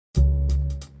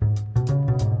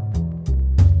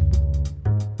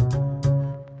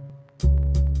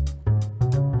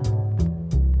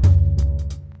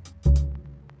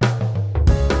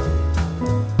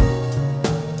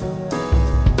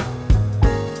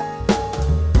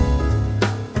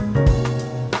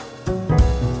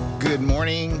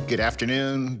good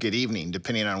afternoon, good evening,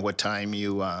 depending on what time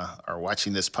you are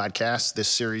watching this podcast. This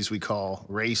series we call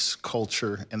Race,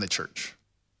 Culture, and the Church.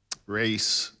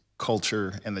 Race,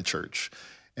 Culture, and the Church.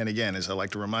 And again, as I like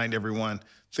to remind everyone,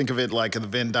 think of it like the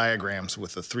Venn diagrams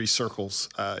with the three circles.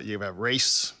 You have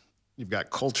race, you've got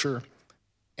culture,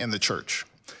 and the church.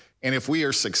 And if we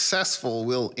are successful,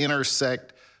 we'll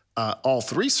intersect all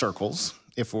three circles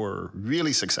if we're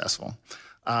really successful.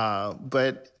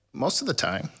 But most of the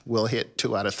time, we'll hit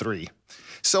 2 out of 3.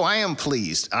 So I am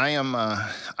pleased. I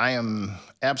am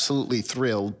absolutely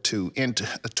thrilled to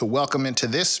welcome into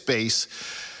this space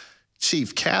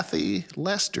Chief Kathy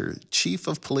Lester, Chief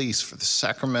of Police for the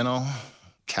Sacramento,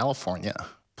 California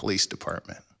Police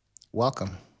Department.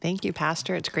 Welcome. Thank you,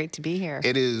 Pastor. It's great to be here.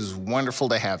 It is wonderful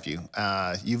to have you.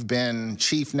 You've been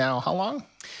chief now how long?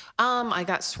 I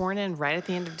got sworn in right at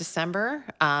the end of December,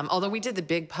 although we did the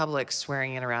big public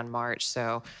swearing in around March,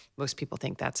 so most people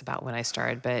think that's about when I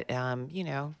started. But,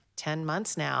 10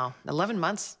 months now, 11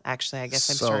 months, actually, I guess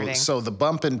I'm starting. So the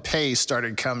bump in pay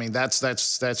started coming. That's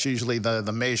usually the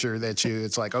measure that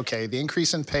it's like, okay, the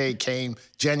increase in pay came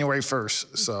January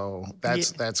 1st. So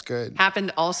that's good.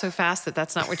 Happened all so fast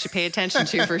that's not what you pay attention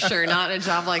to for sure. Not in a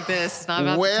job like this. It's not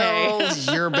about the pay. Well,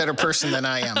 you're a better person than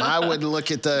I am. I would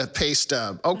look at the pay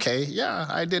stub. Okay, yeah,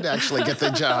 I did actually get the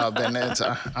job, and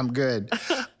I'm good.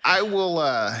 I will,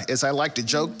 as I like to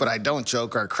joke, but I don't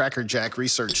joke, our Cracker Jack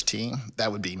research team,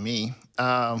 that would be me,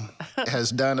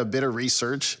 has done a bit of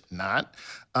research.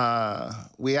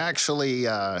 We actually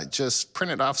just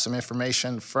printed off some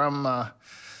information from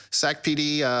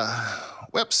SACPD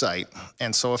website.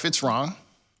 And so if it's wrong,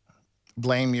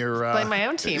 blame my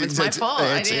own team. It's my fault.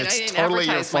 I didn't totally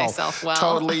your advertise fault. myself well.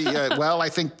 Totally. Well, I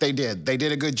think they did. They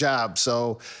did a good job,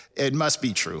 so it must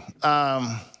be true.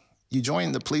 You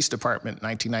joined the police department in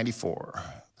 1994.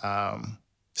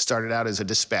 Started out as a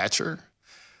dispatcher,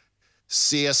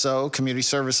 CSO, community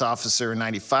service officer in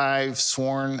 95,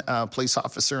 sworn police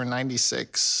officer in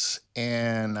 96.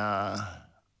 And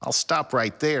I'll stop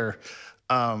right there.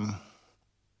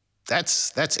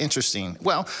 That's interesting.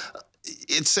 Well,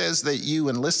 it says that you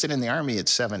enlisted in the Army at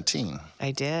 17.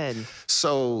 I did.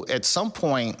 So at some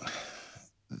point,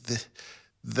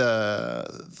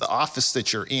 the office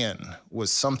that you're in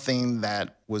was something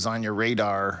that was on your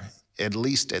radar, at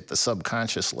least at the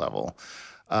subconscious level,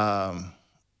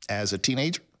 as a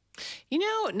teenager?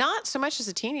 Not so much as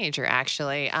a teenager,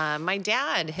 actually. My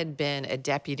dad had been a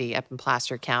deputy up in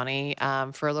Placer County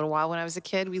for a little while when I was a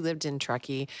kid. We lived in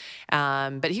Truckee,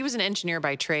 but he was an engineer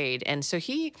by trade. And so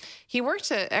he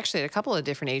worked actually at a couple of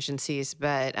different agencies,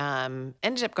 but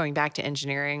ended up going back to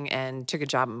engineering and took a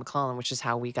job at McClellan, which is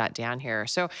how we got down here.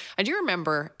 So I do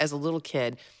remember as a little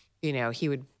kid, he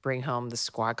would bring home the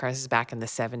squad cars back in the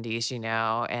 70s,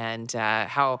 and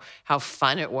how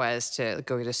fun it was to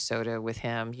go get a soda with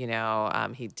him.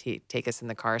 He'd take us in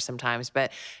the car sometimes,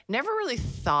 but never really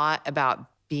thought about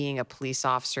being a police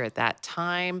officer at that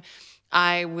time.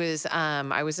 I was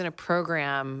in a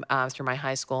program through my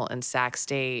high school in Sac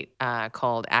State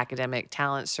called Academic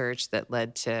Talent Search that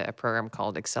led to a program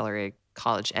called Accelerated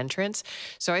College Entrance.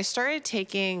 So I started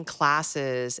taking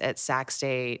classes at Sac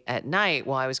State at night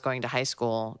while I was going to high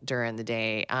school during the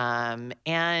day.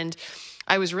 And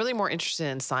I was really more interested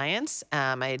in science.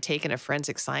 I had taken a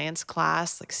forensic science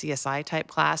class, like CSI type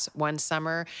class one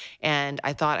summer, and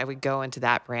I thought I would go into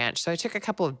that branch. So I took a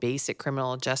couple of basic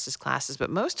criminal justice classes, but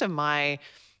most of my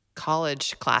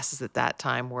college classes at that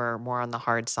time were more on the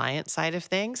hard science side of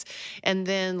things. And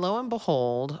then lo and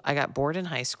behold, I got bored in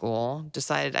high school,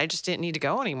 decided I just didn't need to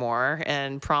go anymore,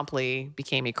 and promptly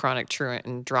became a chronic truant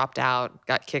and dropped out,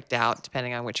 got kicked out,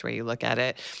 depending on which way you look at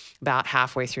it, about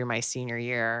halfway through my senior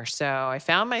year. So I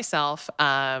found myself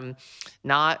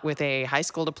not with a high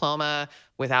school diploma,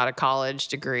 without a college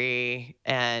degree,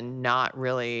 and not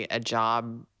really a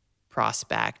job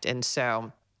prospect. And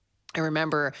so I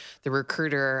remember the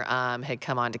recruiter had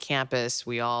come onto campus.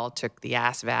 We all took the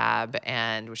ASVAB,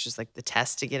 and which is like the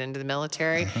test to get into the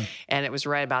military. And it was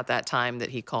right about that time that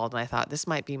he called, and I thought this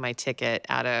might be my ticket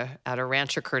out of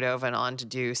Rancho Cordova and on to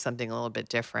do something a little bit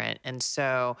different. And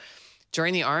so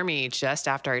joined the Army just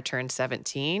after I turned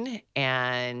 17,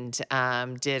 and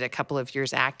did a couple of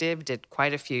years active, did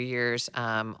quite a few years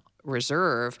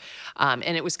reserve.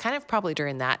 And it was kind of probably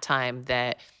during that time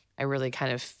that I really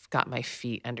kind of got my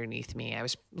feet underneath me. I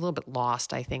was a little bit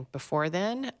lost, I think, before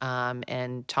then,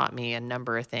 and taught me a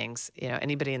number of things.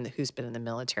 Anybody who's been in the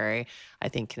military, I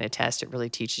think, can attest. It really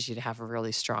teaches you to have a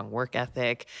really strong work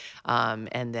ethic,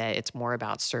 and that it's more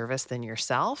about service than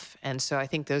yourself. And so I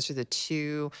think those are the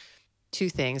two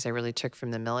things I really took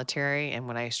from the military. And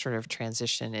when I sort of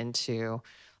transitioned into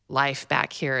life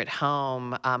back here at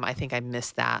home, I think I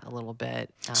missed that a little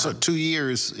bit. So 2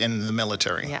 years in the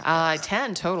military. Yeah,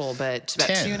 10 total, but about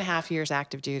 10. 2.5 years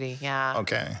active duty. Yeah.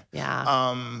 Okay.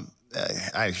 Yeah.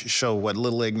 I show what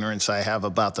little ignorance I have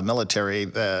about the military.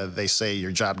 They say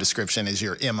your job description is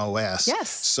your MOS. Yes.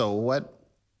 So what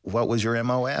was your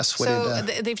MOS?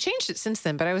 They've changed it since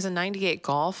then, but I was in 98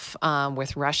 Golf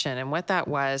with Russian. And what that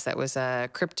was a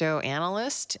crypto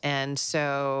analyst. And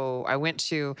so I went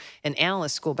to an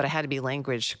analyst school, but I had to be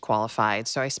language qualified.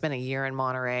 So I spent a year in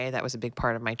Monterey. That was a big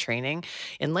part of my training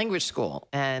in language school.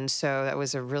 And so that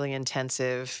was a really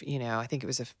intensive, I think it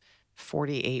was a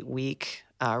 48-week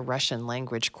Russian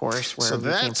language course where we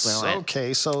became fluent.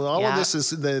 Okay. So all of this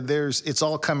is it's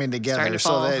all coming together.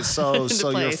 So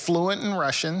you're fluent in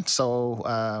Russian. So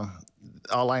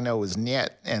all I know is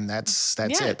 "net," and that's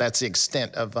it. That's the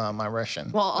extent of my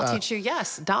Russian. Well, I'll teach you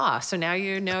yes, da. So now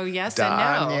you know yes da,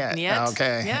 and no. Niet.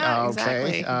 Okay. Yeah,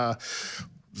 okay. exactly.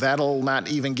 That'll not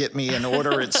even get me an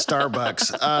order at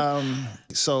Starbucks.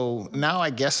 So now I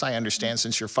guess I understand,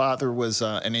 since your father was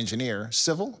an engineer,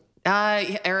 civil.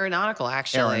 Aeronautical,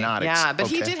 actually. Aeronautics. Yeah, but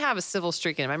he did have a civil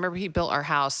streak in him. I remember he built our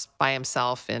house by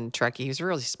himself in Truckee. He was a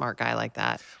really smart guy like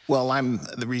that. Well,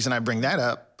 the reason I bring that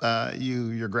up,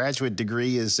 your graduate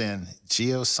degree is in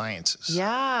geosciences.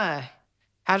 Yeah.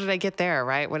 How did I get there,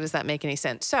 right? What does that make any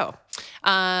sense? So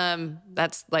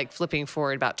that's like flipping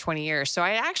forward about 20 years. So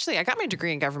I got my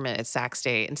degree in government at Sac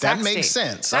State. And that makes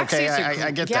sense. Okay,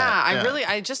 I get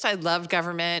that. I loved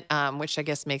government, which I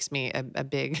guess makes me a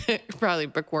big, probably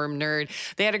bookworm nerd.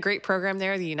 They had a great program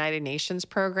there, the United Nations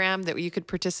program that you could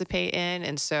participate in.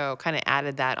 And so kind of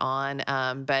added that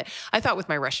on. But I thought with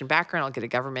my Russian background, I'll get a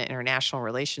government international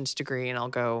relations degree and I'll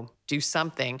go do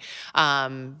something. But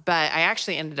I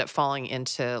actually ended up falling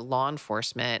into law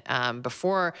enforcement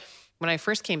when I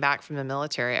first came back from the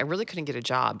military. I really couldn't get a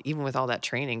job, even with all that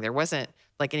training. There wasn't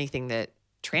like anything that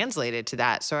translated to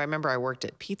that. So I remember I worked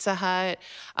at Pizza Hut.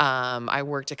 I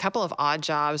worked a couple of odd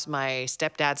jobs. My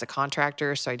stepdad's a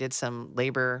contractor, so I did some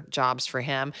labor jobs for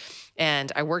him.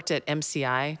 And I worked at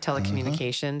MCI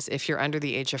Telecommunications. If you're under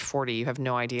the age of 40, you have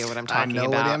no idea what I'm talking about.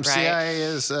 I know what MCI right?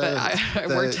 is. I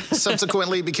worked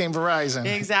subsequently became Verizon.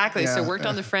 Exactly. Yeah. So worked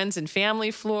on the friends and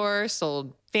family floor,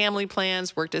 sold family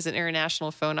plans, worked as an international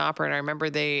phone operator. And I remember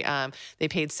they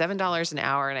paid $7 an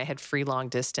hour and I had free long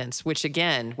distance, which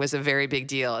again was a very big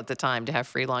deal at the time to have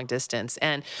free long distance.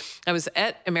 And I was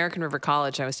at American River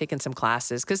College. And I was taking some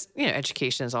classes because,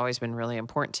 education has always been really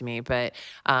important to me. But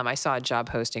I saw a job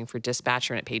posting for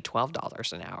dispatcher and it paid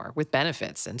 $12 an hour with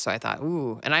benefits. And so I thought,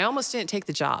 ooh, and I almost didn't take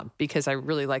the job because I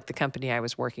really liked the company I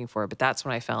was working for. But that's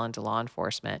when I fell into law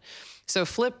enforcement. So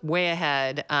flip way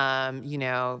ahead,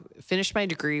 finished my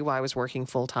degree while I was working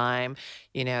full time.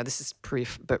 This is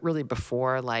but really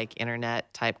before like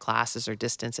internet type classes or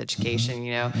distance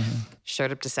education,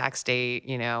 showed up to Sac State,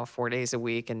 4 days a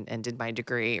week and did my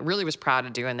degree. Really was proud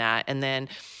of doing that. And then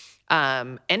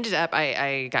ended up,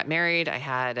 I got married, I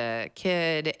had a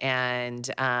kid, and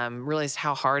realized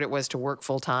how hard it was to work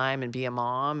full time and be a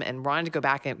mom, and wanted to go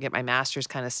back and get my master's,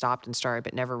 kind of stopped and started,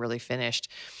 but never really finished.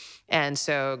 And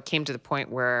so came to the point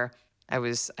where I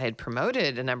had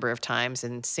promoted a number of times,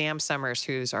 and Sam Summers,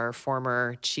 who's our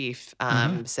former chief,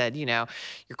 said, you're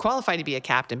qualified to be a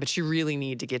captain, but you really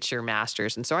need to get your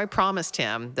master's. And so I promised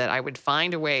him that I would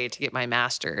find a way to get my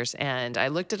master's. And I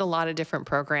looked at a lot of different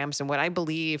programs, and what I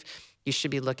believe you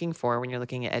should be looking for when you're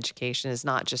looking at education is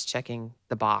not just checking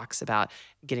the box about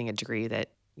getting a degree that,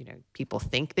 people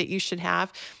think that you should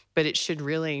have, but it should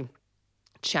really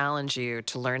challenge you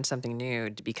to learn something new,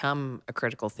 to become a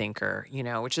critical thinker,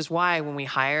 which is why when we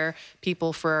hire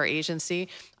people for our agency,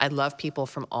 I love people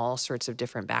from all sorts of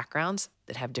different backgrounds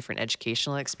that have different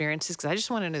educational experiences, because I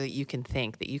just want to know that you can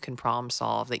think, that you can problem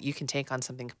solve, that you can take on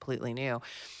something completely new.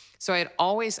 So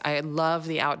I love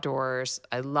the outdoors.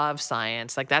 I love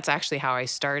science. Like that's actually how I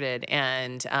started.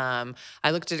 And I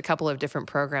looked at a couple of different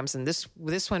programs, and this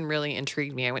one really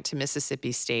intrigued me. I went to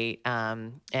Mississippi State,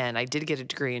 and I did get a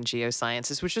degree in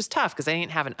geosciences, which was tough because I didn't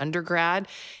have an undergrad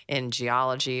in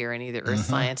geology or any of the earth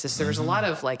sciences. So there was a lot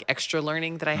of like extra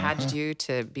learning that I had to do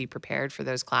to be prepared for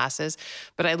those classes.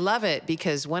 But I love it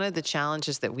because one of the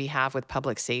challenges that we have with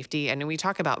public safety, and we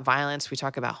talk about violence, we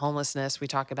talk about homelessness, we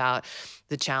talk about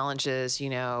the challenges,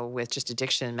 with just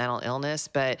addiction and mental illness.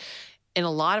 But in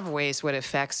a lot of ways, what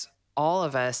affects all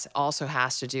of us also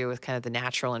has to do with kind of the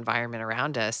natural environment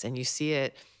around us. And you see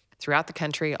it throughout the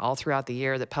country, all throughout the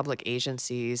year, that public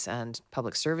agencies and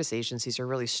public service agencies are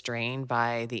really strained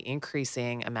by the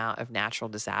increasing amount of natural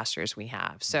disasters we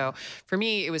have. So for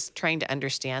me, it was trying to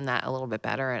understand that a little bit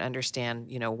better and understand,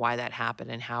 why that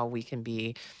happened and how we can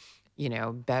be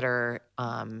better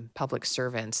public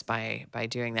servants by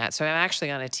doing that. So I'm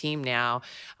actually on a team now,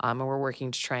 and we're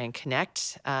working to try and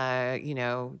connect,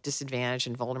 disadvantaged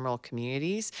and vulnerable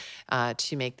communities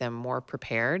to make them more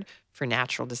prepared for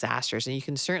natural disasters. And you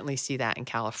can certainly see that in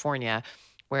California,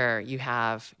 where you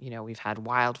have, we've had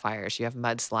wildfires, you have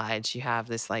mudslides, you have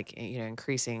this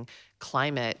increasing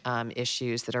climate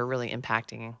issues that are really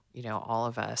impacting, all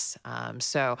of us.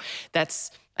 So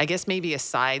that's, I guess, maybe a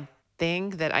side thing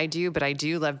that I do, but I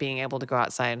do love being able to go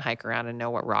outside and hike around and know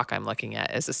what rock I'm looking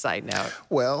at, as a side note.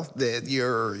 Well,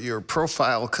 your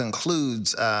profile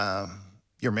concludes,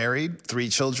 you're married, 3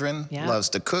 children, Yeah. loves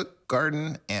to cook,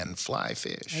 garden, and fly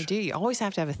fish. I do. You always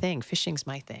have to have a thing. Fishing's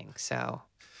my thing. So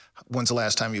When's the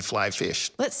last time you fly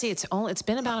fished? let's see. It's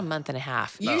been about a month and a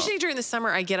half. Usually during the summer,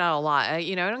 I get out a lot. I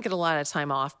don't get a lot of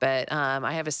time off, but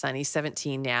I have a son. He's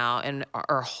 17 now, and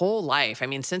our whole life, I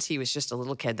mean, since he was just a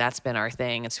little kid, that's been our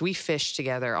thing. And so we fish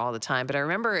together all the time. But I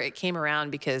remember it came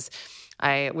around because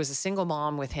I was a single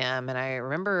mom with him, and I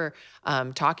remember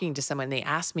talking to someone. They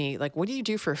asked me, like, "What do you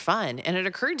do for fun?" And it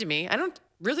occurred to me, I don't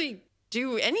really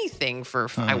do anything for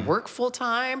fun. I work full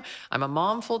time. I'm a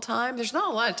mom full time. There's not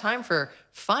a lot of time for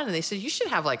fun. And they said, you should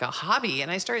have like a hobby.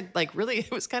 And I started really, it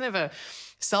was kind of a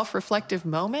self-reflective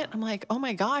moment. I'm like, oh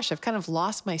my gosh, I've kind of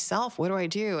lost myself. What do I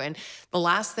do? And the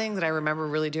last thing that I remember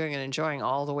really doing and enjoying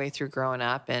all the way through growing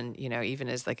up, and, even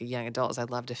as like a young adult, is I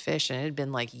love to fish. And it had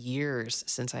been like years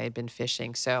since I had been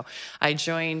fishing. So I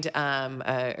joined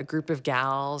a group of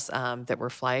gals that were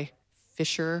fly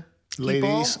fisher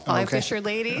Ladies, fly okay. fisher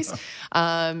ladies,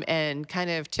 and kind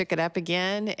of took it up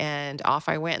again, and off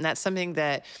I went. And that's something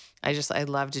that I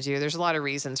love to do. There's a lot of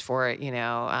reasons for it,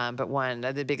 but one,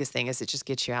 the biggest thing is it just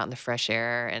gets you out in the fresh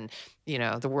air, and,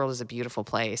 the world is a beautiful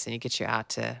place, and you get you out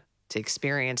to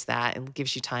experience that, and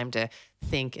gives you time to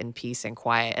think in peace and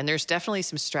quiet. And there's definitely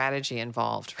some strategy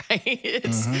involved, right?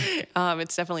 It's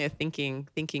definitely a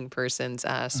thinking person's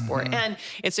sport. And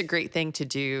it's a great thing to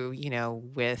do,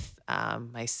 with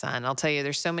my son. I'll tell you,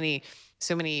 there's so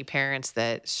many parents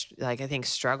that I think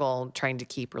struggle trying to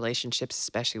keep relationships,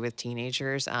 especially with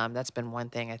teenagers. That's been one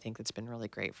thing I think that's been really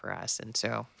great for us. And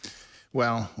so,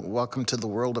 well, welcome to the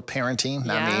world of parenting.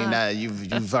 Yeah. I mean,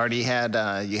 you've already had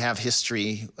you have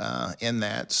history in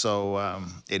that, so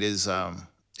it's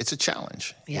a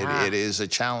challenge. Yeah. It is a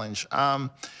challenge.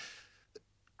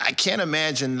 I can't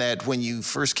imagine that when you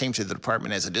first came to the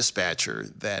department as a dispatcher,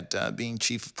 that being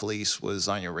chief of police was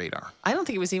on your radar. I don't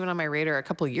think it was even on my radar a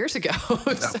couple of years ago.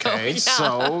 Okay,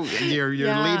 so you're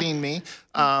Yeah. leading me.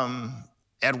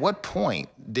 At what point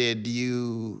did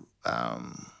you?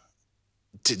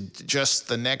 Did just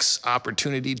the next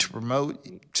opportunity to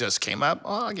promote just came up?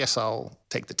 Oh, I guess I'll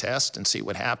take the test and see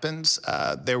what happens.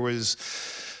 There was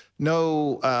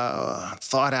no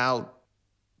thought out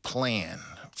plan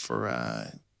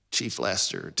for Chief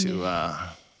Lester to.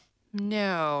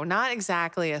 No, not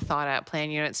exactly a thought out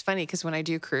plan. It's funny because when I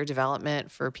do career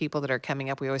development for people that are coming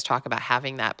up, we always talk about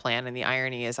having that plan. And the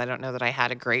irony is, I don't know that I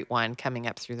had a great one coming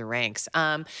up through the ranks.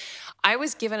 I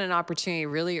was given an opportunity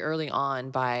really early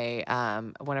on by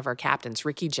one of our captains,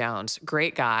 Ricky Jones,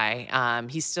 great guy.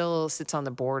 He still sits on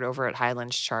the board over at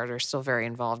Highlands Charter, still very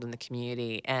involved in the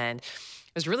community. And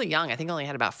I was really young. I think I only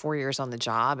had about 4 years on the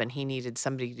job, and he needed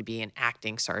somebody to be an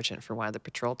acting sergeant for one of the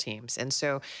patrol teams. And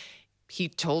so he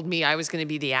told me I was going to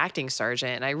be the acting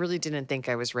sergeant, and I really didn't think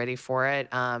I was ready for it.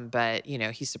 But,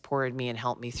 he supported me and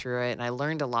helped me through it, and I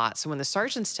learned a lot. So when the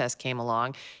sergeant's test came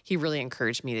along, he really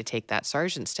encouraged me to take that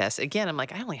sergeant's test. Again, I'm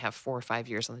like, I only have 4 or 5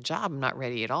 years on the job. I'm not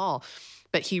ready at all.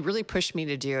 But he really pushed me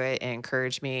to do it and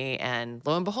encouraged me. And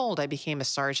lo and behold, I became a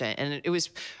sergeant. And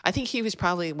I think he was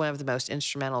probably one of the most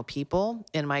instrumental people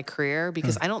in my career,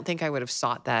 because I don't think I would have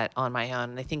sought that on my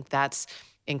own. And I think that's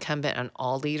incumbent on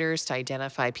all leaders to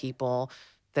identify people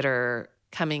that are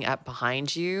coming up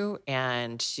behind you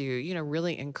and to,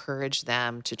 really encourage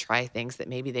them to try things that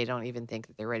maybe they don't even think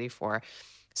that they're ready for.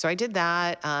 So I did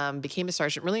that, became a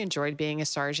sergeant, really enjoyed being a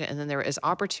sergeant. And then as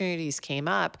opportunities came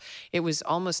up, it was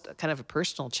almost kind of a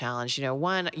personal challenge.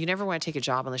 One, you never want to take a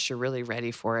job unless you're really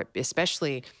ready for it,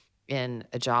 especially in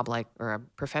a job or a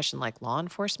profession like law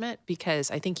enforcement,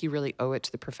 because I think you really owe it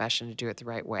to the profession to do it the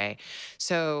right way.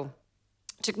 So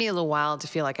it took me a little while to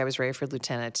feel like I was ready for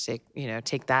lieutenant to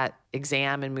take that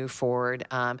exam and move forward.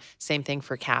 Same thing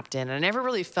for captain. And I never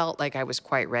really felt like I was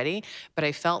quite ready, but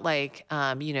I felt like,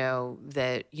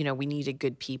 that, we needed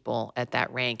good people at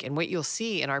that rank. And what you'll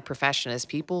see in our profession is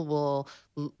people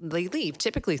they leave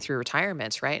typically through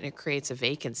retirements, right? And it creates a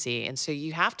vacancy. And so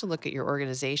you have to look at your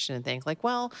organization and think like,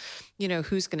 well,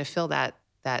 who's going to fill that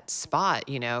that spot,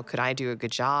 could I do a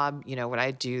good job? Would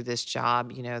I do this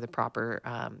job, the proper,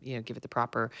 give it the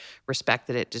proper respect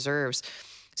that it deserves?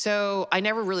 So I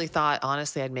never really thought,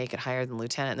 honestly, I'd make it higher than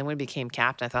lieutenant. And then when I became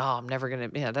captain, I thought, oh, I'm never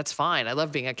going to, that's fine. I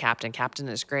love being a captain. Captain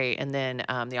is great. And then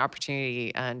the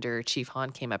opportunity under Chief Hahn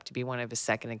came up to be one of his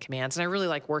second in commands. And I really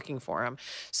like working for him.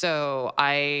 So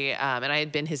and I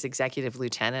had been his executive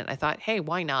lieutenant. I thought, hey,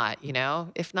 why not?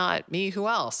 If not me, who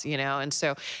else? And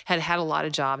so had a lot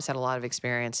of jobs, had a lot of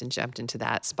experience and jumped into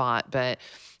that spot. But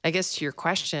I guess to your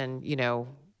question,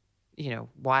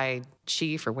 why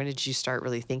chief, or when did you start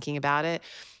really thinking about it?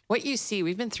 What you see,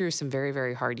 we've been through some very,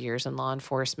 very hard years in law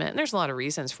enforcement, and there's a lot of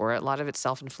reasons for it. A lot of it's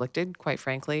self-inflicted, quite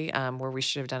frankly, where we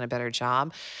should have done a better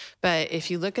job. But if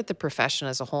you look at the profession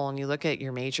as a whole and you look at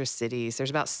your major cities, there's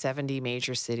about 70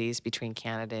 major cities between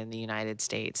Canada and the United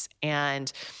States.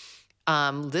 And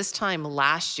this time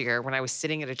last year, when I was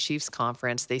sitting at a chiefs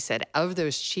conference, they said of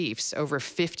those chiefs, over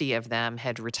 50 of them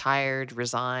had retired,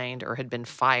 resigned, or had been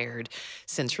fired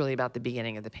since really about the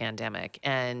beginning of the pandemic.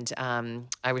 And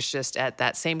I was just at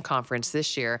that same conference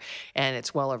this year, and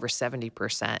it's well over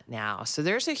 70% now. So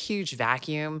there's a huge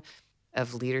vacuum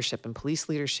of leadership and police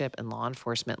leadership and law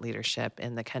enforcement leadership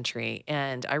in the country.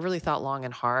 And I really thought long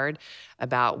and hard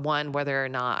about, one, whether or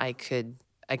not I could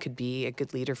be a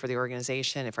good leader for the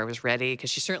organization if I was ready,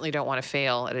 because you certainly don't want to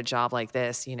fail at a job like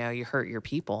this. You hurt your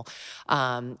people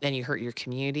and you hurt your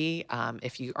community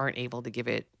if you aren't able to give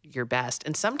it your best.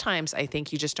 And sometimes I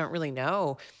think you just don't really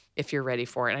know if you're ready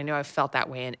for it. And I know I've felt that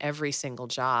way in every single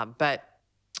job, but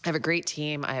I have a great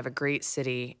team. I have a great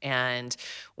city. And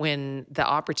when the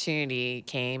opportunity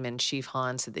came and Chief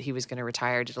Hahn said that he was going to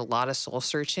retire, I did a lot of soul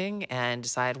searching and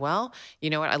decided, well, you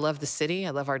know what? I love the city.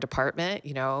 I love our department.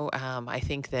 I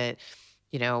think that,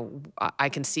 I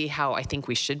can see how I think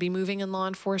we should be moving in law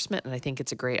enforcement. And I think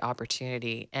it's a great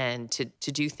opportunity and to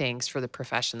do things for the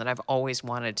profession that I've always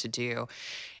wanted to do.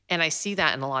 And I see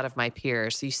that in a lot of my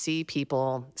peers. So you see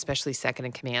people, especially second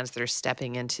in commands, that are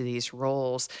stepping into these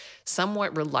roles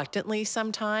somewhat reluctantly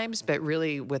sometimes, but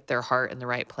really with their heart in the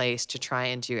right place to try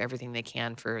and do everything they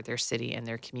can for their city and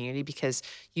their community, because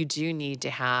you do need to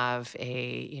have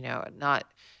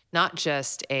not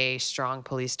just a strong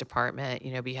police department,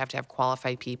 but you have to have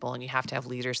qualified people and you have to have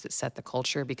leaders that set the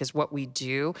culture, because what we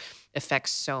do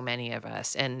affects so many of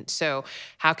us. And so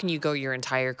how can you go your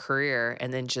entire career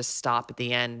and then just stop at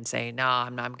the end and say, no,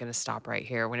 I'm going to stop right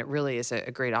here, when it really is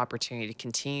a great opportunity to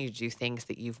continue to do things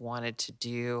that you've wanted to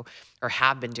do or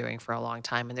have been doing for a long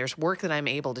time. And there's work that I'm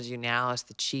able to do now as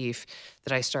the chief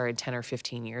that I started 10 or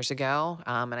 15 years ago.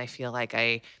 And I feel like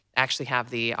I actually have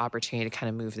the opportunity to kind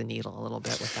of move the needle a little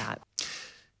bit with that.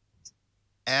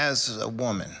 As a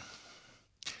woman,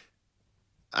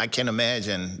 I can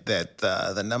imagine that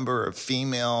the number of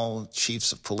female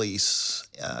chiefs of police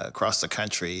across the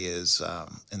country is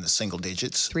in the single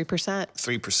digits. 3%.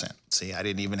 3%. See, I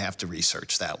didn't even have to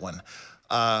research that one.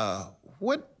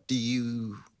 What do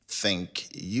you think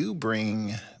you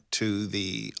bring to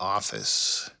the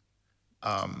office?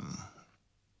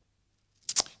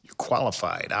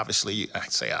 Qualified. Obviously, I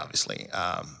say obviously,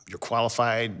 you're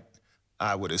qualified.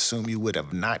 I would assume you would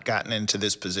have not gotten into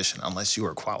this position unless you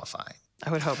were qualified. I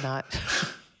would hope not.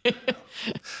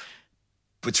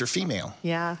 But you're female.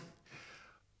 Yeah.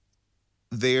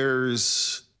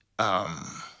 There's a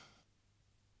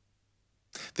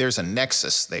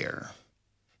nexus there.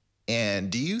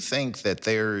 And do you think that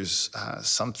there's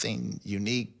something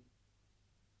unique,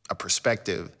 a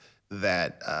perspective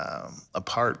that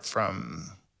apart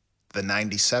from the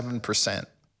 97%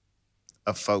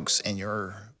 of folks in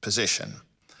your position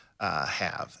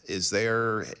have? Is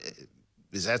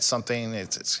that something?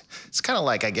 It's kind of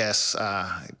like, I guess,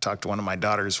 I talked to one of my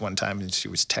daughters one time and she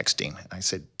was texting. I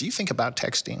said, do you think about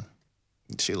texting?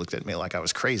 And she looked at me like I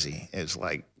was crazy. It's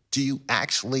like, do you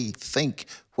actually think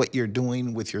what you're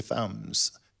doing with your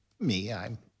thumbs? Me,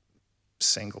 I'm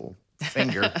single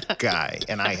finger guy.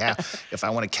 And I have, if I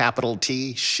want a capital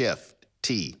T, shift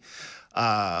T.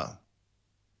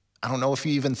 I don't know if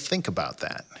you even think about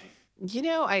that.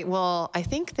 I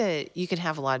think that you can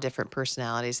have a lot of different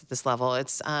personalities at this level.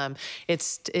 It's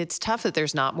tough that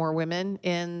there's not more women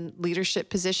in leadership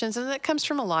positions, and that comes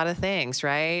from a lot of things,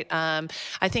 right?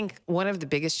 I think one of the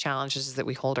biggest challenges is that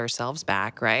we hold ourselves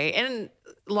back, right? And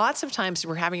lots of times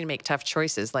we're having to make tough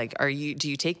choices. Like, do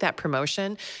you take that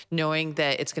promotion knowing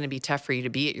that it's going to be tough for you to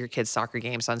be at your kids' soccer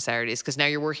games on Saturdays because now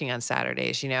you're working on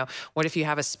Saturdays? What if you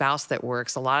have a spouse that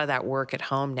works? A lot of that work at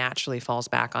home naturally falls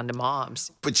back onto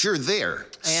moms. But you're there,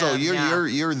 so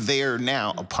you're there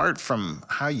now. Apart from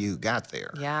how you got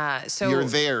there, so you're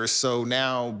there. So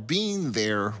now being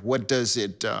there, what does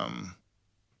it?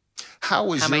 How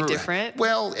was How am I your, different?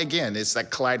 well, again, it's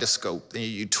that kaleidoscope.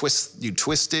 You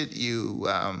twist it, you,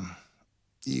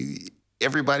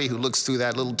 everybody who looks through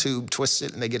that little tube twists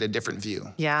it and they get a different view,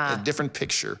 a Yeah. different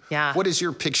picture. Yeah. What is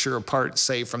your picture apart,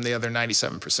 say, from the other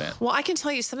 97%? Well, I can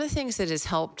tell you some of the things that has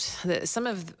helped, that some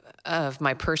of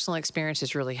my personal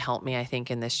experiences really helped me, I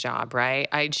think, in this job, right?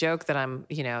 I joke that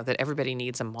that everybody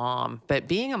needs a mom, but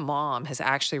being a mom has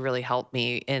actually really helped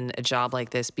me in a job like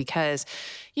this because,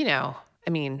 you know, I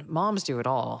mean, moms do it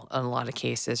all in a lot of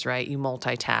cases, right? You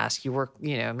multitask, you work,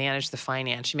 manage the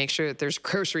finance, you make sure that there's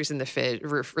groceries in the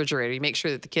refrigerator, you make sure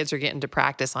that the kids are getting to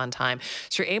practice on time.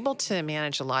 So you're able to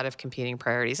manage a lot of competing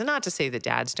priorities. And not to say that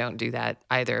dads don't do that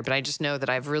either, but I just know that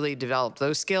I've really developed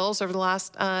those skills over the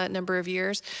last number of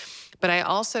years. But I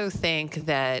also think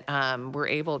that we're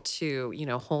able to,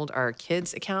 hold our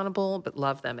kids accountable, but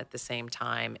love them at the same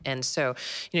time. And so,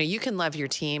 you can love your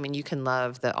team and you can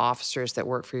love the officers that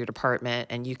work for your department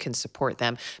and you can support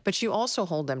them, but you also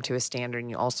hold them to a standard and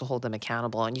you also hold them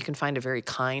accountable. And you can find a very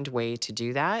kind way to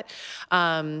do that.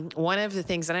 One of the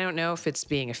things, and I don't know if it's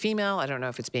being a female, I don't know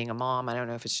if it's being a mom, I don't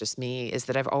know if it's just me, is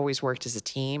that I've always worked as a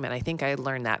team. And I think I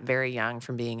learned that very young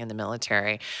from being in the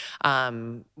military.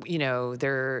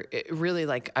 They're really,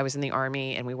 like, I was in the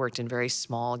Army and we worked in very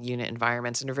small unit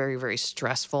environments under very, very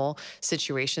stressful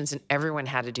situations, and everyone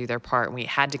had to do their part and we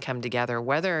had to come together.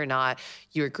 Whether or not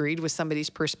you agreed with somebody's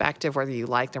perspective, whether you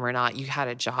liked them or not, you had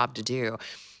a job to do.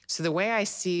 So the way I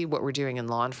see what we're doing in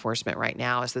law enforcement right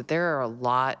now is that there are a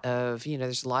lot of,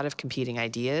 there's a lot of competing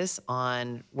ideas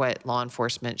on what law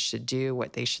enforcement should do,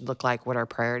 what they should look like, what our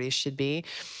priorities should be.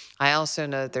 I also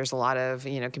know that there's a lot of,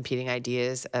 competing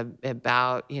ideas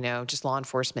about, just law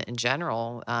enforcement in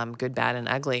general, good, bad, and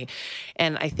ugly.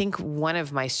 And I think one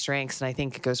of my strengths, and I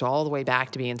think it goes all the way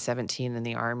back to being 17 in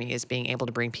the Army, is being able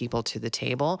to bring people to the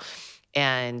table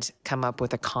and come up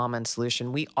with a common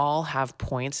solution. We all have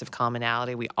points of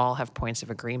commonality. We all have points of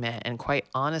agreement. And quite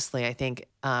honestly, I think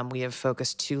we have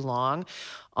focused too long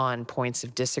on points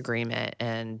of disagreement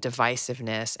and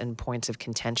divisiveness and points of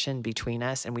contention between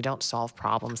us, and we don't solve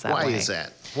problems that way. Why is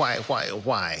that? Why? Well,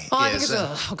 I think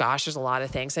there's a lot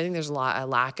of things. I think there's a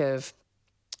lack of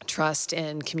trust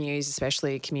in communities,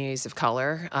 especially communities of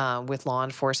color, with law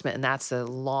enforcement. And that's a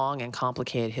long and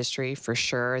complicated history for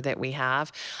sure that we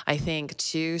have. I think,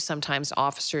 too, sometimes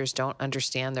officers don't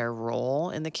understand their role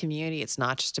in the community. It's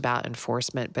not just about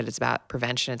enforcement, but it's about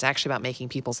prevention. It's actually about making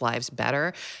people's lives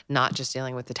better, not just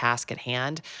dealing with the task at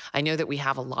hand. I know that we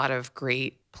have a lot of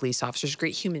great police officers,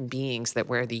 great human beings that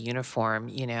wear the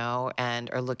uniform, and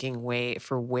are looking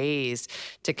for ways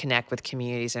to connect with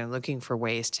communities and looking for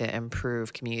ways to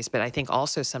improve communities. But I think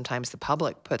also sometimes the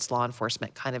public puts law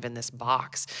enforcement kind of in this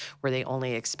box where they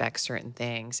only expect certain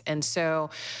things. And so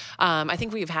I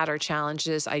think we've had our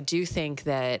challenges. I do think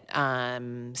that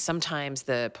sometimes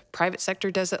the private sector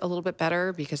does it a little bit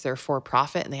better because they're for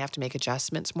profit and they have to make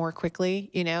adjustments more quickly,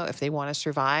 if they want to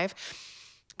survive.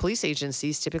 Police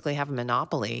agencies typically have a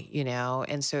monopoly,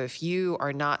 and so if you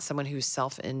are not someone who's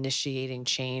self-initiating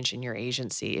change in your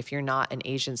agency, if you're not an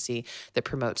agency that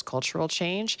promotes cultural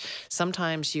change,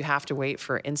 sometimes you have to wait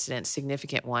for incidents,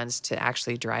 significant ones, to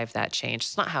actually drive that change.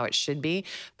 It's not how it should be,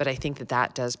 but I think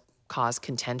that does cause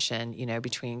contention,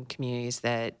 between communities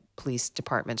that police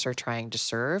departments are trying to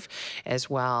serve, as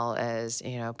well as,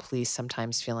 police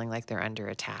sometimes feeling like they're under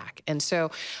attack. And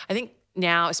so I think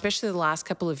now, especially the last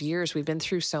couple of years, we've been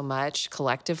through so much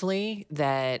collectively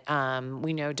that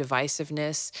we know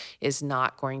divisiveness is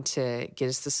not going to get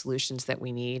us the solutions that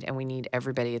we need. And we need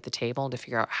everybody at the table to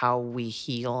figure out how we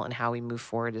heal and how we move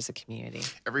forward as a community.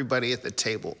 Everybody at the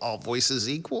table, all voices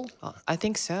equal? I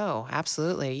think so.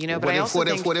 Absolutely. But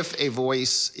what if a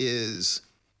voice is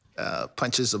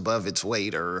punches above its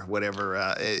weight or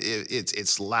whatever,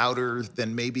 it's louder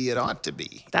than maybe it ought to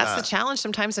be? That's the challenge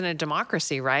sometimes in a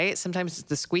democracy, right? Sometimes it's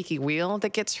the squeaky wheel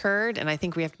that gets heard. And I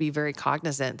think we have to be very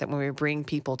cognizant that when we bring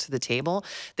people to the table,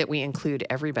 that we include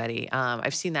everybody.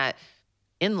 I've seen that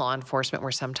in law enforcement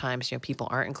where sometimes, people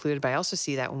aren't included. But I also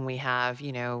see that when we have,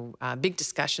 big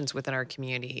discussions within our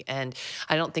community. And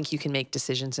I don't think you can make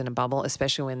decisions in a bubble,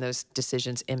 especially when those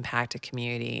decisions impact a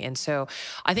community. And so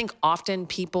I think often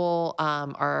people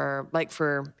are, like,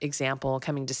 for example,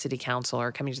 coming to city council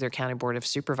or coming to their county board of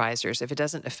supervisors. If it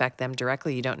doesn't affect them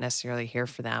directly, you don't necessarily hear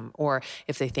from them, or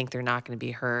if they think they're not going to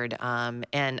be heard.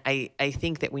 And I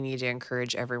think that we need to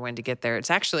encourage everyone to get there. It's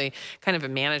actually kind of a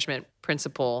management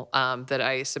principle that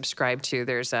I subscribe to.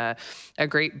 There's a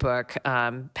great book.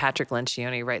 Patrick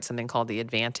Lencioni writes something called The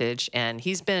Advantage, and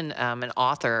he's been an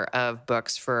author of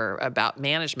books about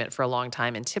management for a long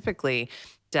time, and typically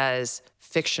does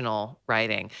fictional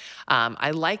writing.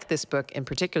 I like this book in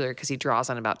particular because he draws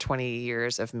on about 20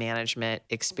 years of management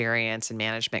experience and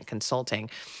management consulting.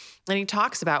 And he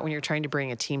talks about when you're trying to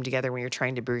bring a team together, when you're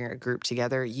trying to bring a group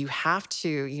together, you have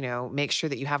to, make sure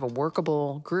that you have a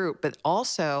workable group, but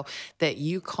also that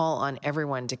you call on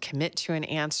everyone to commit to an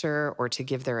answer or to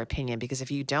give their opinion. Because if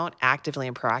you don't actively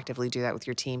and proactively do that with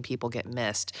your team, people get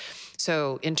missed.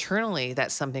 So internally,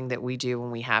 that's something that we do when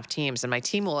we have teams. And my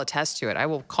team will attest to it. I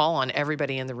will call on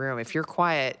everybody in the room. If you're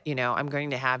quiet, I'm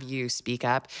going to have you speak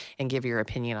up and give your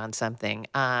opinion on something.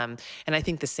 And I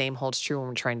think the same holds true when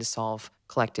we're trying to solve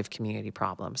collective community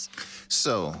problems.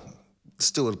 So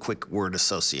let's do a quick word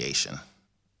association.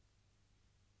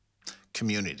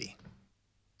 Community.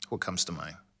 What comes to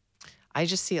mind? I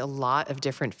just see a lot of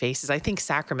different faces. I think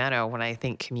Sacramento when I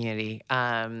think community.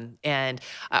 And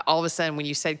all of a sudden, when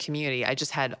you said community, I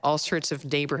just had all sorts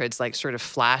of neighborhoods like sort of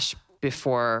flash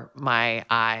before my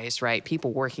eyes, right?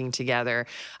 People working together,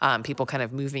 people kind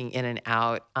of moving in and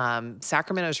out.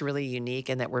 Sacramento is really unique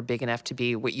in that we're big enough to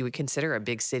be what you would consider a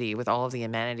big city with all of the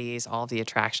amenities, all of the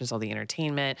attractions, all the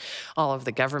entertainment, all of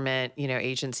the government,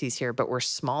 agencies here, but we're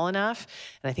small enough.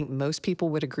 And I think most people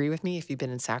would agree with me if you've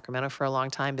been in Sacramento for a long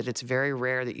time, that it's very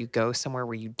rare that you go somewhere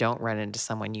where you don't run into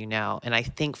someone you know. And I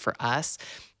think for us,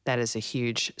 that is a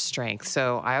huge strength.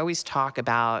 So I always talk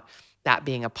about that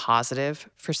being a positive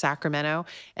for Sacramento.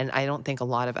 And I don't think a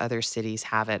lot of other cities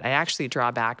have it. I actually draw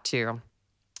back to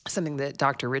something that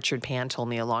Dr. Richard Pan told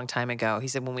me a long time ago. He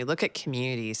said, when we look at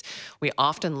communities, we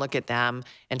often look at them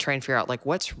and try and figure out like,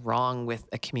 what's wrong with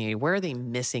a community? Where are they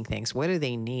missing things? What do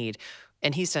they need?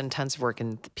 And he's done tons of work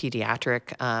in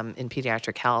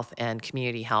pediatric health and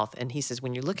community health. And he says,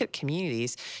 when you look at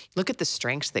communities, look at the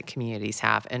strengths that communities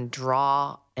have and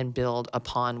draw and build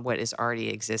upon what is already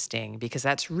existing, because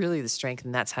that's really the strength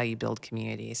and that's how you build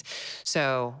communities.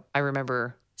 So I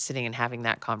remember sitting and having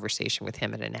that conversation with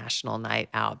him at a national night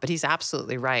out. But he's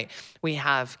absolutely right. We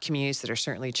have communities that are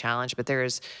certainly challenged, but there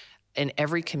is in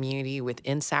every community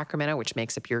within Sacramento, which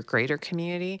makes up your greater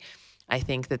community, I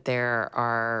think that there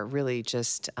are really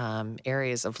just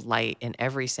areas of light in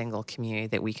every single community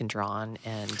that we can draw on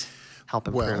and help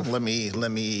improve. Well,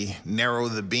 let me narrow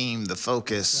the beam, the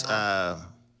focus. Yeah.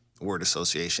 Word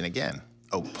association again.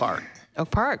 Oak Park. Oak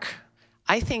Park.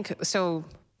 I think so.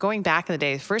 Going back in the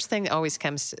day, the first thing that always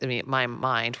comes to my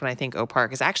mind when I think Oak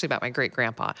Park is actually about my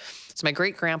great-grandpa. So my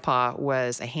great-grandpa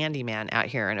was a handyman out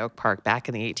here in Oak Park back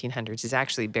in the 1800s. He's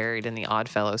actually buried in the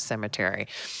Oddfellows Cemetery.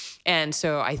 And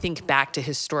so I think back to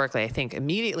historically, I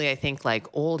think like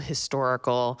old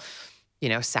historical,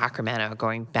 Sacramento,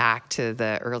 going back to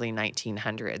the early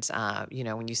 1900s,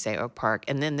 when you say Oak Park.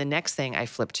 And then the next thing I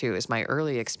flip to is my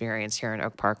early experience here in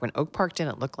Oak Park, when Oak Park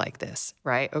didn't look like this,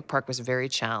 right? Oak Park was very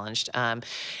challenged. And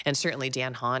certainly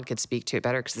Dan Hahn could speak to it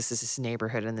better because this is his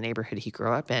neighborhood and the neighborhood he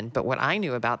grew up in. But what I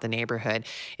knew about the neighborhood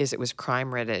is it was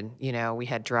crime-ridden. We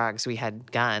had drugs, we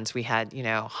had guns, we had,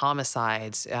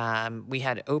 homicides, we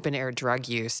had open-air drug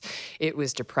use. It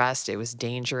was depressed, it was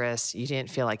dangerous. You didn't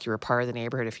feel like you were part of the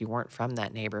neighborhood if you weren't from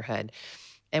that neighborhood.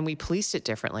 And we policed it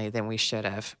differently than we should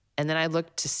have. And then I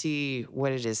looked to see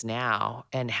what it is now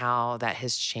and how that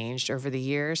has changed over the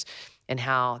years and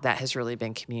how that has really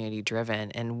been community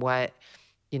driven and what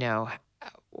a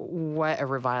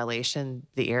revitalization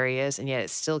the area is. And yet it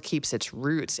still keeps its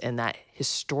roots in that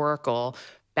historical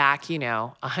back,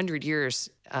 100 years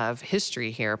of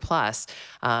history here plus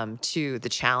to the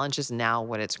challenges now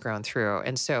what it's grown through.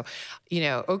 And so,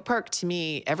 Oak Park to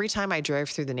me, every time I drive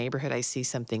through the neighborhood, I see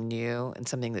something new and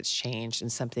something that's changed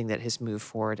and something that has moved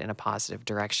forward in a positive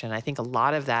direction. I think a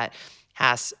lot of that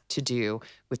has to do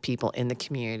with people in the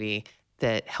community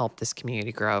that help this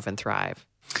community grow and thrive.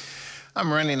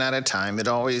 I'm running out of time. It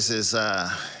always is.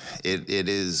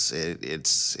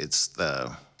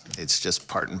 It's just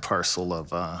part and parcel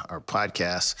of our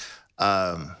podcast.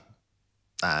 I'll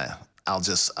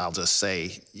just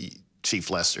say,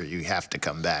 Chief Lester, you have to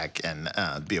come back and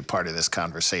be a part of this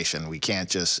conversation. We can't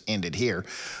just end it here.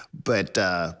 But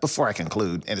before I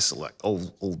conclude, and it's like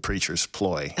old preacher's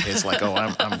ploy. It's like, oh,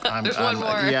 I'm There's one more.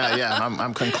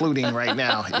 I'm concluding right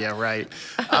now. Yeah, right.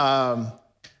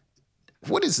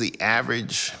 What is the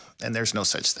average? And there's no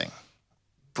such thing.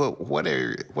 But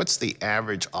what's the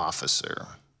average officer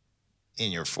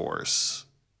in your force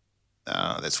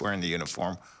that's wearing the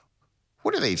uniform?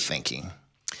 What are they thinking?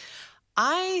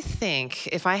 I think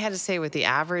if I had to say what the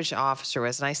average officer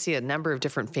was, and I see a number of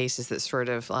different faces that sort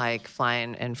of like fly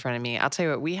in front of me, I'll tell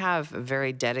you what, we have a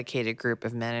very dedicated group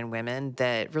of men and women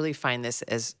that really find this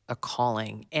as a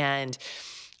calling. And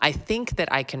I think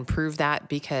that I can prove that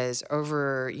because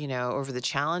over the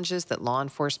challenges that law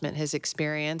enforcement has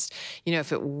experienced,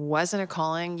 if it wasn't a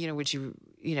calling, would you,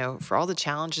 for all the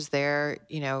challenges there,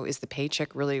 is the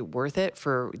paycheck really worth it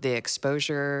for the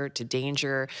exposure to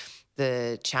danger,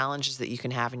 the challenges that you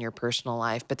can have in your personal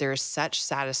life? But there is such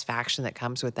satisfaction that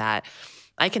comes with that.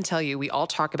 I can tell you, we all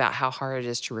talk about how hard it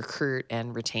is to recruit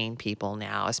and retain people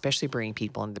now, especially bringing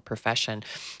people into the profession.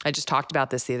 I just talked about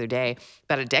this the other day.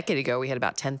 About a decade ago, we had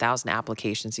about 10,000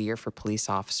 applications a year for police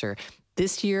officer.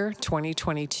 This year,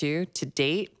 2022, to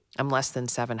date, I'm less than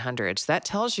 700. So that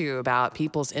tells you about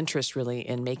people's interest really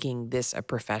in making this a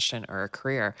profession or a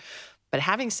career. But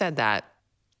having said that,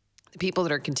 the people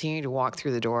that are continuing to walk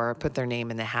through the door, put their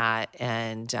name in the hat,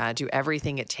 and do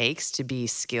everything it takes to be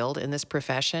skilled in this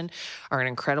profession are an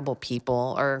incredible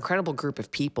people, or an incredible group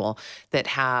of people that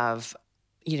have,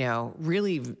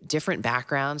 really different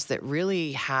backgrounds, that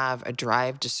really have a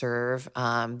drive to serve,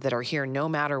 that are here no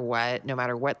matter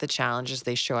what the challenges.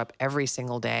 They show up every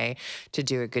single day to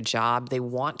do a good job. They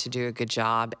want to do a good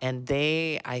job. And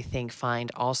they, I think,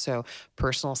 find also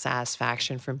personal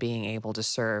satisfaction from being able to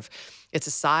serve. It's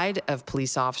a side of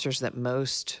police officers that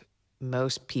most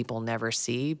people never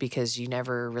see because you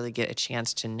never really get a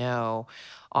chance to know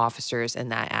officers in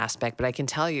that aspect. But I can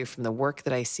tell you from the work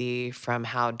that I see, from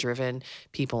how driven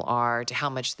people are to how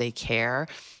much they care,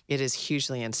 it is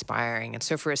hugely inspiring. And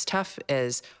so for as tough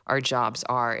as our jobs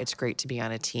are, it's great to be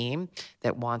on a team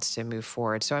that wants to move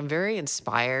forward. So I'm very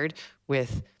inspired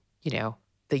with,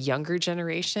 the younger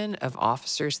generation of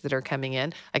officers that are coming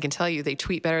in. I can tell you they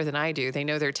tweet better than I do. They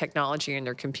know their technology and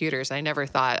their computers. I never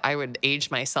thought I would age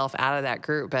myself out of that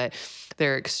group, but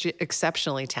they're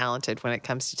exceptionally talented when it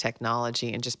comes to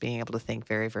technology and just being able to think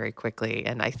very, very quickly.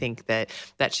 And I think that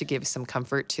should give some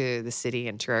comfort to the city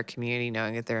and to our community,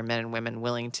 knowing that there are men and women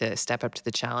willing to step up to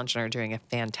the challenge and are doing a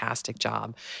fantastic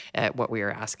job at what we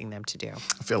are asking them to do.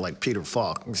 I feel like Peter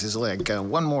Falk. This is like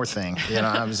one more thing.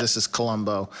 This is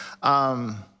Columbo.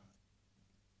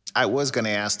 I was going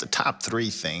to ask the top three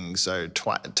things, or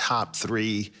top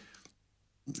three.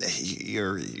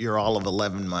 You're all of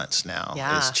 11 months now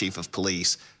as chief of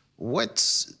police.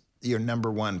 What's your number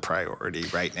one priority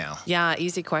right now? Yeah,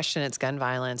 easy question. It's gun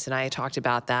violence. And I talked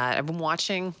about that. I've been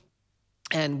watching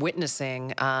and witnessing,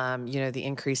 the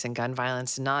increase in gun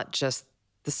violence, not just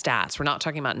the stats. We're not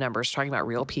talking about numbers, we're talking about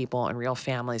real people and real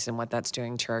families and what that's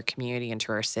doing to our community and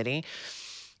to our city.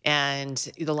 And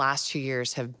the last 2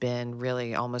 years have been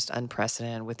really almost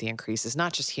unprecedented with the increases,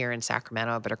 not just here in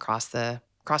Sacramento, but across the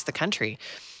country.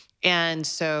 And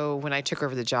so when I took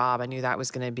over the job, I knew that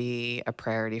was going to be a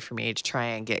priority for me to try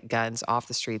and get guns off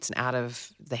the streets and out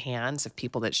of the hands of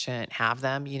people that shouldn't have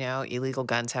them. Illegal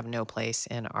guns have no place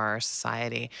in our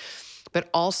society. But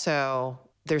also,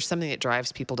 there's something that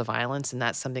drives people to violence, and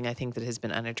that's something I think that has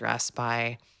been unaddressed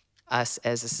by us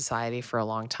as a society for a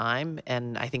long time.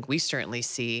 And I think we certainly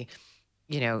see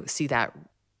that,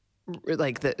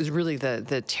 like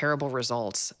the terrible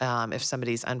results if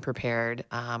somebody's unprepared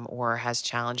or has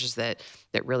challenges that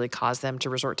really cause them to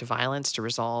resort to violence to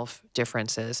resolve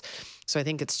differences. So I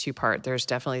think it's two-part. There's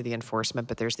definitely the enforcement,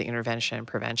 but there's the intervention and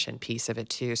prevention piece of it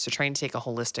too. So trying to take a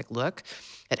holistic look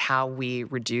at how we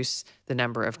reduce the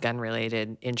number of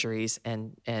gun-related injuries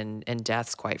and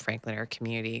deaths, quite frankly, in our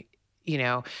community.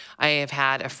 I have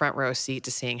had a front row seat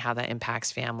to seeing how that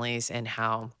impacts families and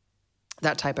how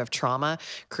that type of trauma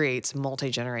creates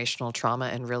multi-generational trauma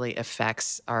and really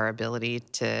affects our ability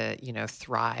to,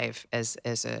 thrive as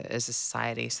a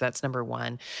society. So that's number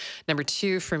one. Number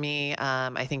two, for me,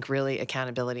 I think really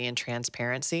accountability and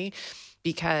transparency,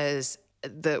 because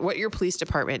what your police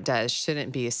department does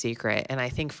shouldn't be a secret. And I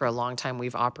think for a long time,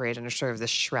 we've operated under sort of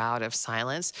this shroud of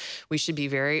silence. We should be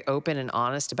very open and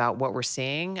honest about what we're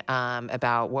seeing,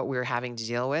 about what we're having to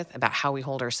deal with, about how we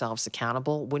hold ourselves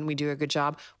accountable when we do a good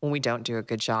job, when we don't do a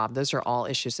good job. Those are all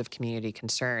issues of community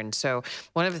concern. So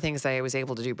one of the things I was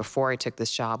able to do before I took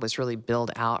this job was really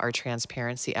build out our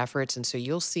transparency efforts. And so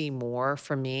you'll see more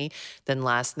from me than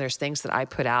less. And there's things that I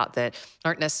put out that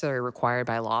aren't necessarily required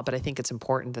by law, but I think it's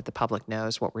important that the public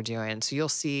knows what we're doing. So you'll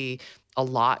see a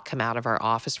lot come out of our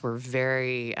office. We're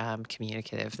very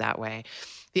communicative that way.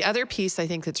 The other piece I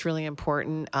think that's really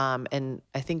important, and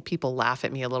I think people laugh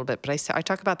at me a little bit, but I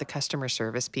talk about the customer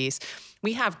service piece.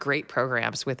 We have great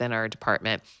programs within our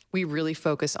department. We really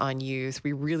focus on youth.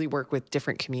 We really work with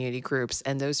different community groups,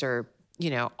 and those are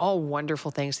all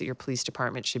wonderful things that your police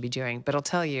department should be doing. But I'll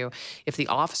tell you, if the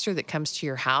officer that comes to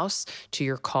your house, to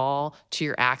your call, to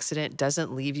your accident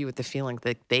doesn't leave you with the feeling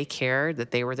that they cared,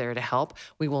 that they were there to help,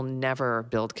 we will never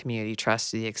build community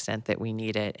trust to the extent that we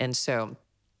need it. And so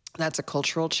that's a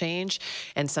cultural change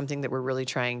and something that we're really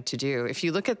trying to do. If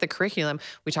you look at the curriculum,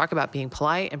 we talk about being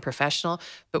polite and professional,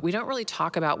 but we don't really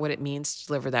talk about what it means to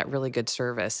deliver that really good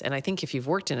service. And I think if you've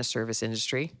worked in a service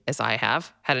industry, as I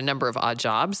have, had a number of odd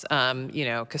jobs,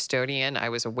 custodian, I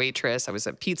was a waitress, I was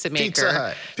a pizza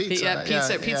maker.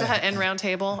 Pizza Hut and Round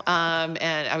Table.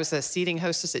 And I was a seating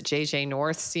hostess at JJ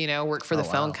North's, worked for the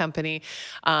phone company.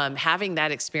 Having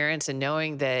that experience and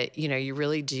knowing that, you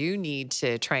really do need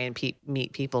to try and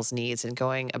meet people's needs and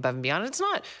going above and beyond. It's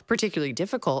not particularly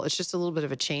difficult. It's just a little bit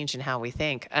of a change in how we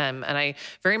think. And I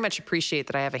very much appreciate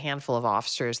that I have a handful of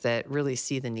officers that really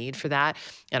see the need for that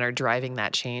and are driving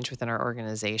that change within our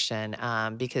organization,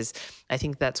 because I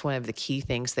think that's one of the key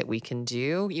things that we can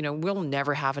do. We'll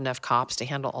never have enough cops to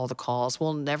handle all the calls.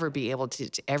 We'll never be able to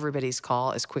everybody's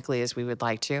call as quickly as we would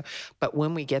like to. But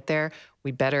when we get there, we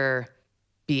better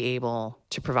be able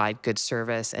to provide good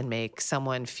service and make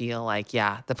someone feel like,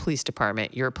 yeah,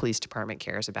 your police department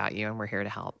cares about you and we're here to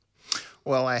help.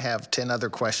 Well, I have 10 other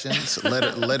questions,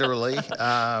 literally,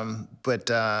 but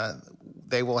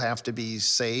they will have to be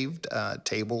saved,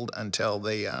 tabled until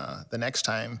the next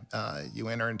time you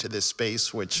enter into this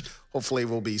space, which hopefully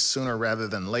will be sooner rather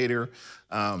than later.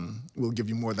 We'll give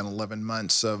you more than 11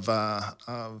 months of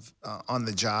on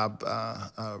the job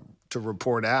to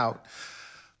report out.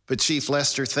 But Chief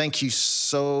Lester, thank you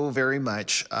so very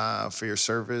much for your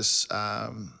service.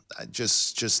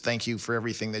 Just thank you for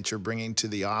everything that you're bringing to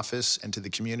the office and to the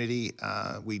community.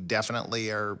 We definitely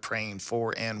are praying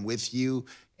for and with you,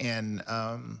 and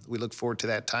we look forward to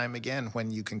that time again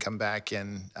when you can come back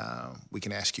and we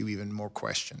can ask you even more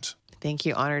questions. Thank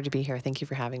you. Honored to be here. Thank you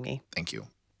for having me. Thank you.